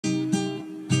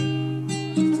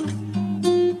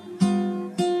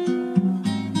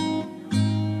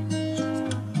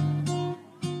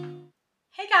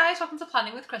welcome to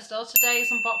Planning with Crystal. Today's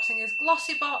unboxing is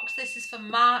Glossybox. This is for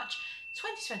March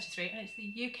 2023 and it's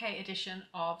the UK edition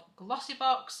of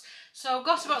Glossybox. So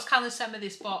Glossybox kindly send me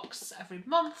this box every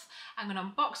month. I'm going to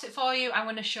unbox it for you. I'm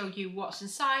going to show you what's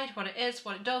inside, what it is,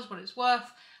 what it does, what it's worth.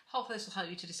 Hopefully this will help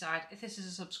you to decide if this is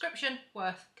a subscription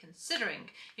worth considering.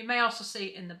 You may also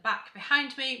see in the back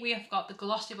behind me, we have got the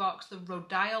Glossybox, the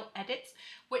Rodial Edit,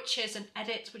 which is an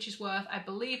edit which is worth, I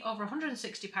believe, over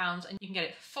 £160, and you can get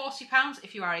it for £40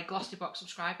 if you are a Glossybox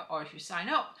subscriber or if you sign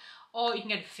up, or you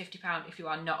can get it for £50 if you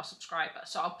are not a subscriber.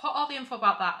 So I'll put all the info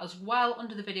about that as well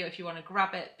under the video if you want to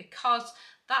grab it, because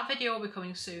that video will be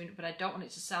coming soon, but I don't want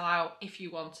it to sell out if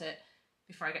you want it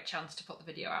before I get a chance to put the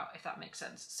video out, if that makes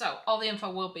sense. So all the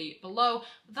info will be below.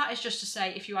 That is just to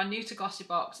say, if you are new to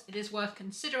Glossybox, it is worth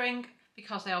considering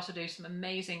because they also do some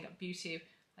amazing beauty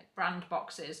brand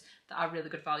boxes that are really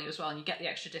good value as well, and you get the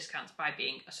extra discounts by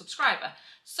being a subscriber.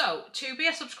 So to be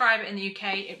a subscriber in the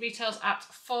UK, it retails at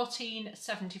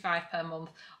 £14.75 per month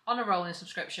on a rolling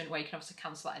subscription where you can obviously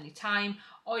cancel at any time,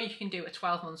 or you can do a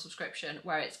 12-month subscription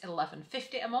where it's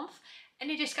 £11.50 a month.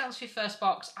 Any discounts for your first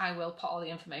box, I will put all the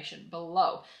information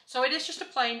below. So it is just a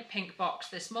plain pink box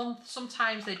this month.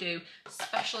 Sometimes they do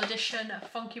special edition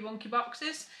funky wonky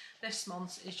boxes. This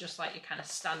month is just like your kind of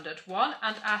standard one,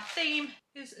 and our theme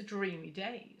is dreamy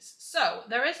days. So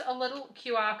there is a little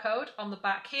QR code on the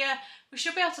back here. We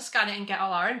should be able to scan it and get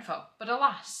all our info, but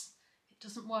alas, it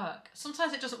doesn't work.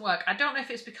 Sometimes it doesn't work. I don't know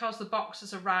if it's because the box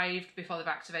has arrived before they've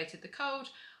activated the code,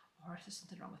 or if there's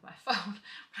something wrong with my phone,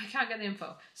 but I can't get the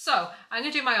info. So I'm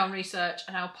going to do my own research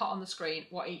and I'll put on the screen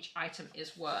what each item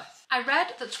is worth. I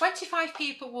read that 25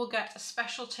 people will get a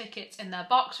special ticket in their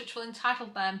box which will entitle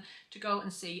them to go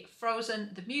and see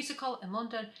Frozen the musical in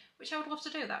London, which I would love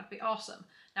to do. That would be awesome.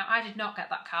 Now I did not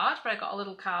get that card, but I got a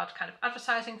little card kind of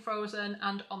advertising Frozen,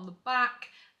 and on the back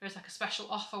there's like a special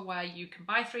offer where you can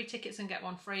buy 3 tickets and get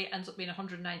one free. It ends up being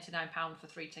 £199 for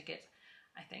 3 tickets,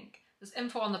 I think. There's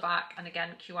info on the back and again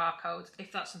QR codes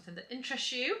if that's something that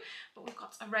interests you, but we've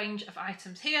got a range of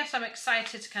items here, so I'm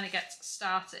excited to kind of get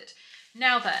started.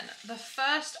 Now then, the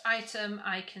first item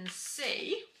I can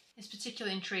see is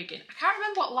particularly intriguing. I can't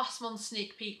remember what last month's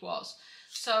sneak peek was,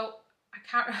 so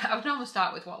I would normally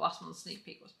start with what last month's sneak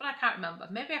peek was, but I can't remember.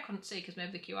 Maybe I couldn't see because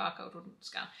maybe the QR code wouldn't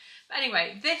scan. But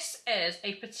anyway, this is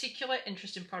a particularly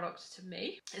interesting product to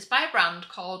me. It's by a brand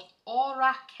called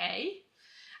Aura K,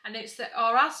 and it's the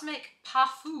Orgasmic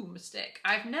Parfum Stick.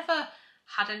 I've never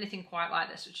had anything quite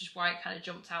like this, which is why it kind of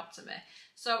jumped out to me.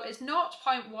 So it's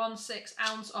 0.16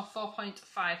 ounce or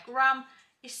 4.5 gram.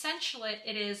 Essentially,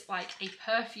 it is like a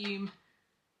perfume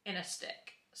in a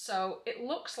stick. So it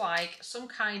looks like some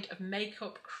kind of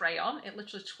makeup crayon. It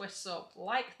literally twists up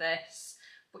like this,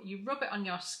 but you rub it on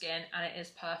your skin and it is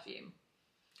perfume.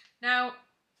 Now,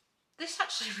 this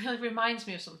actually really reminds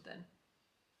me of something,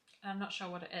 and I'm not sure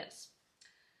what it is.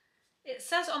 It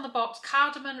says on the box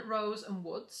cardamom, rose and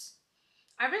woods.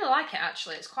 I really like it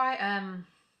actually. It's quite,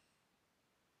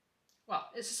 well,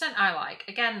 it's a scent I like.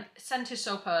 Again, scent is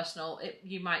so personal.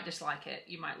 You might dislike it,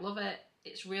 you might love it.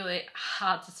 It's really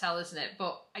hard to tell, isn't it?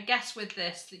 But I guess with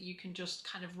this that you can just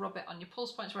kind of rub it on your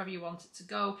pulse points wherever you want it to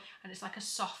go, and it's like a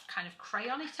soft kind of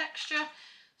crayony texture.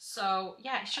 So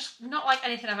yeah, it's just not like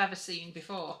anything I've ever seen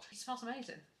before. It smells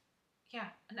amazing. Yeah,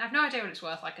 and I've no idea what it's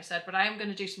worth, like I said, but I am going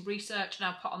to do some research and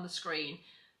I'll put on the screen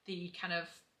the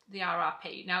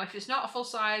RRP. Now, if it's not a full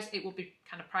size, it will be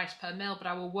kind of priced per mil, but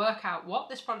I will work out what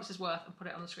this product is worth and put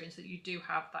it on the screen so that you do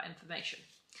have that information.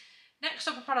 Next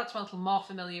up, a product I'm a little more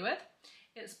familiar with.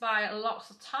 It's by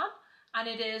L'Occitane, and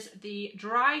it is the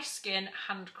Dry Skin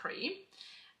Hand Cream.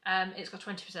 It's got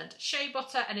 20% shea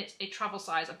butter and it's a travel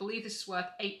size. I believe this is worth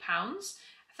 £8.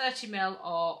 30ml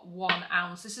or 1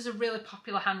 ounce. This is a really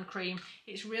popular hand cream.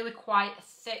 It's really quite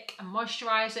thick and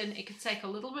moisturising. It can take a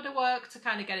little bit of work to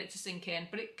kind of get it to sink in,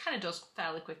 but it kind of does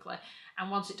fairly quickly.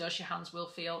 And once it does, your hands will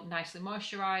feel nicely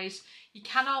moisturised. You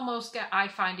can almost get, I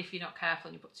find if you're not careful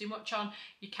and you put too much on,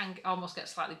 you can almost get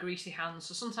slightly greasy hands.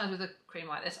 So sometimes with a cream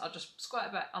like this, I'll just squirt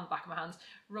a bit on the back of my hands,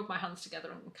 rub my hands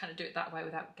together and kind of do it that way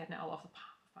without getting it all off the palm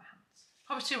of my hands.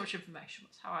 Probably too much information,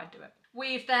 that's how I do it.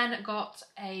 We've then got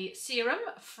a serum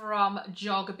from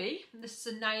Jogabee. This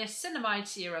is a niacinamide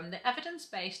serum. The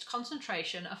evidence-based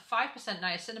concentration of 5%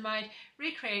 niacinamide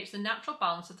recreates the natural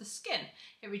balance of the skin.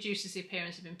 It reduces the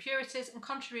appearance of impurities and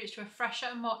contributes to a fresher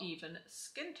and more even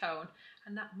skin tone.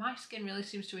 And that my skin really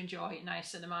seems to enjoy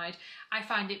niacinamide. I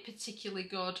find it particularly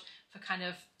good for kind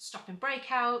of stopping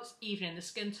breakouts, evening the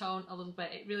skin tone a little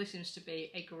bit. It really seems to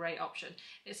be a great option.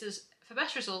 It says, for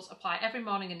best results, apply every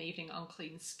morning and evening on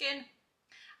clean skin.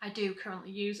 I do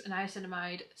currently use a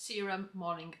niacinamide serum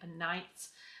morning and night.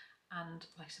 and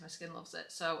like I said, my skin loves it,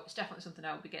 so it's definitely something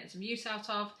I will be getting some use out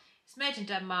of. It's made in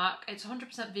Denmark, it's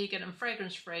 100% vegan and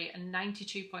fragrance free and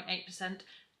 92.8%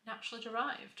 naturally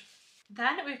derived.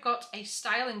 Then we've got a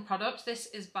styling product. This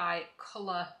is by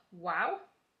Colour Wow,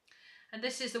 and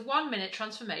this is the 1 minute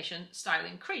transformation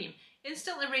styling cream.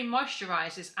 Instantly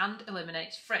re-moisturises and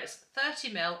eliminates frizz.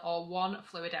 30ml or 1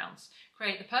 fluid ounce.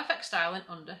 Create the perfect style in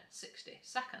under 60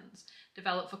 seconds.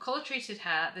 Developed for colour treated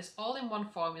hair, this all-in-one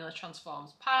formula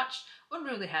transforms parched,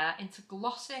 unruly hair into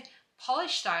glossy,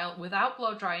 polished style without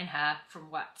blow drying hair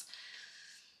from wet.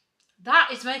 That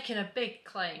is making a big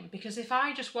claim, because if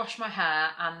I just wash my hair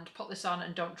and put this on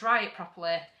and don't dry it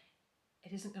properly,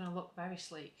 it isn't going to look very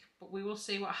sleek, but we will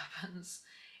see what happens.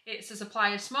 It says apply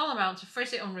a small amount of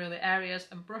frizzy, unruly areas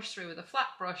and brush through with a flat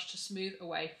brush to smooth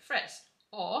away frizz.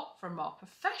 Or, for a more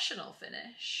professional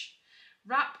finish,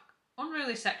 wrap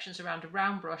unruly sections around a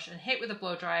round brush and hit with a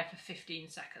blow dryer for 15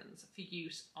 seconds for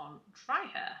use on dry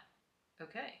hair.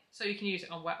 Okay, so you can use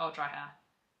it on wet or dry hair,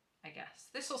 I guess.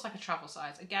 This looks like a travel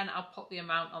size. Again, I'll put the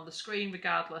amount on the screen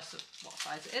regardless of what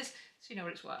size it is, so you know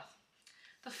what it's worth.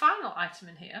 The final item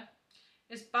in here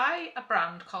is by a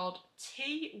brand called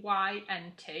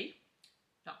TYNT.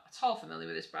 Not at all familiar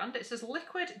with this brand. It says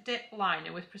Liquid Dip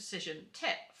Liner with Precision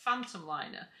Tip Phantom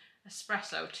Liner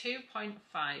Espresso 2.5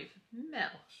 ml.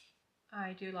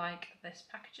 I do like this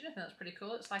packaging. I think that's pretty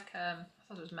cool. It's like, I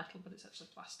thought it was metal, but it's actually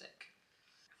plastic.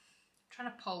 I'm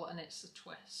trying to pull and it's a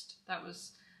twist. I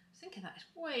was thinking that is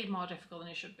way more difficult than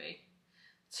it should be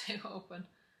to open.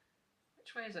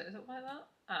 Which way is it? Is it like that?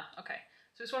 Ah, okay.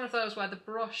 So it's one of those where the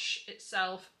brush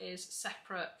itself is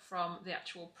separate from the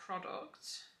actual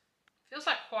product. Feels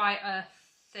like quite a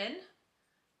thin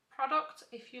product.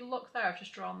 If you look there, I've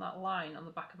just drawn that line on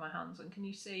the back of my hands, and can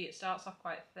you see it starts off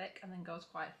quite thick and then goes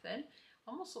quite thin.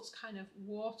 Almost looks kind of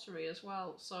watery as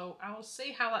well. So I will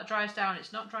see how that dries down.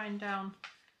 It's not drying down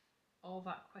all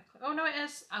that quickly. Oh no, it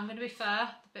is. I'm going to be fair.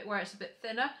 The bit where it's a bit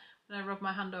thinner, when I rub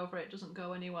my hand over it, it doesn't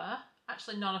go anywhere.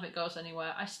 Actually, none of it goes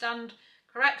anywhere. I stand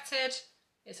corrected.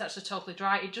 It's actually totally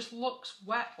dry. It just looks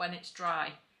wet when it's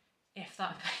dry, if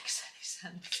that makes any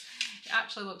sense. It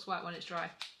actually looks wet when it's dry.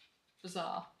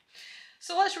 Bizarre.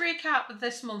 So let's recap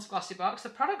this month's Glossybox. The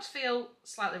products feel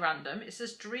slightly random. It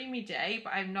says Dreamy Day,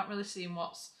 but I've not really seen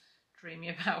what's dreamy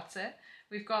about it.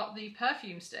 We've got the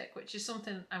perfume stick, which is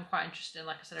something I'm quite interested in.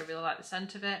 Like I said, I really like the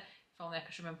scent of it. If only I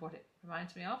could remember what it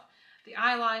reminds me of. The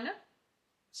eyeliner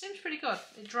seems pretty good.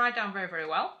 It dried down very, very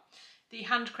well. The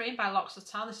hand cream by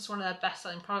L'Occitane. This is one of their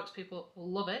best-selling products. People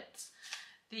love it.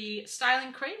 The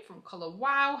styling cream from Colour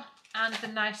Wow. And the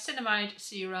niacinamide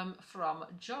serum from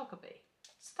Jogaby.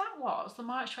 So that was the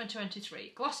March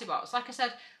 2023 Glossybox. Like I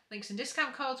said, links and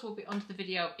discount codes will be under the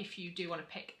video if you do want to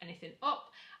pick anything up.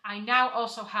 I now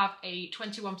also have a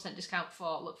 21% discount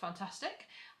for Look Fantastic.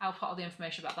 I'll put all the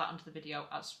information about that under the video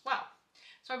as well.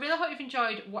 So I really hope you've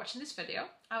enjoyed watching this video.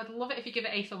 I would love it if you give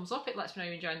it a thumbs up. It lets me know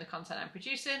you're enjoying the content I'm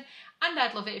producing. And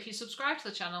I'd love it if you subscribe to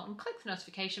the channel and click the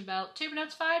notification bell to be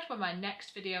notified when my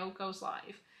next video goes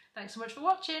live. Thanks so much for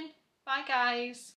watching. Bye guys.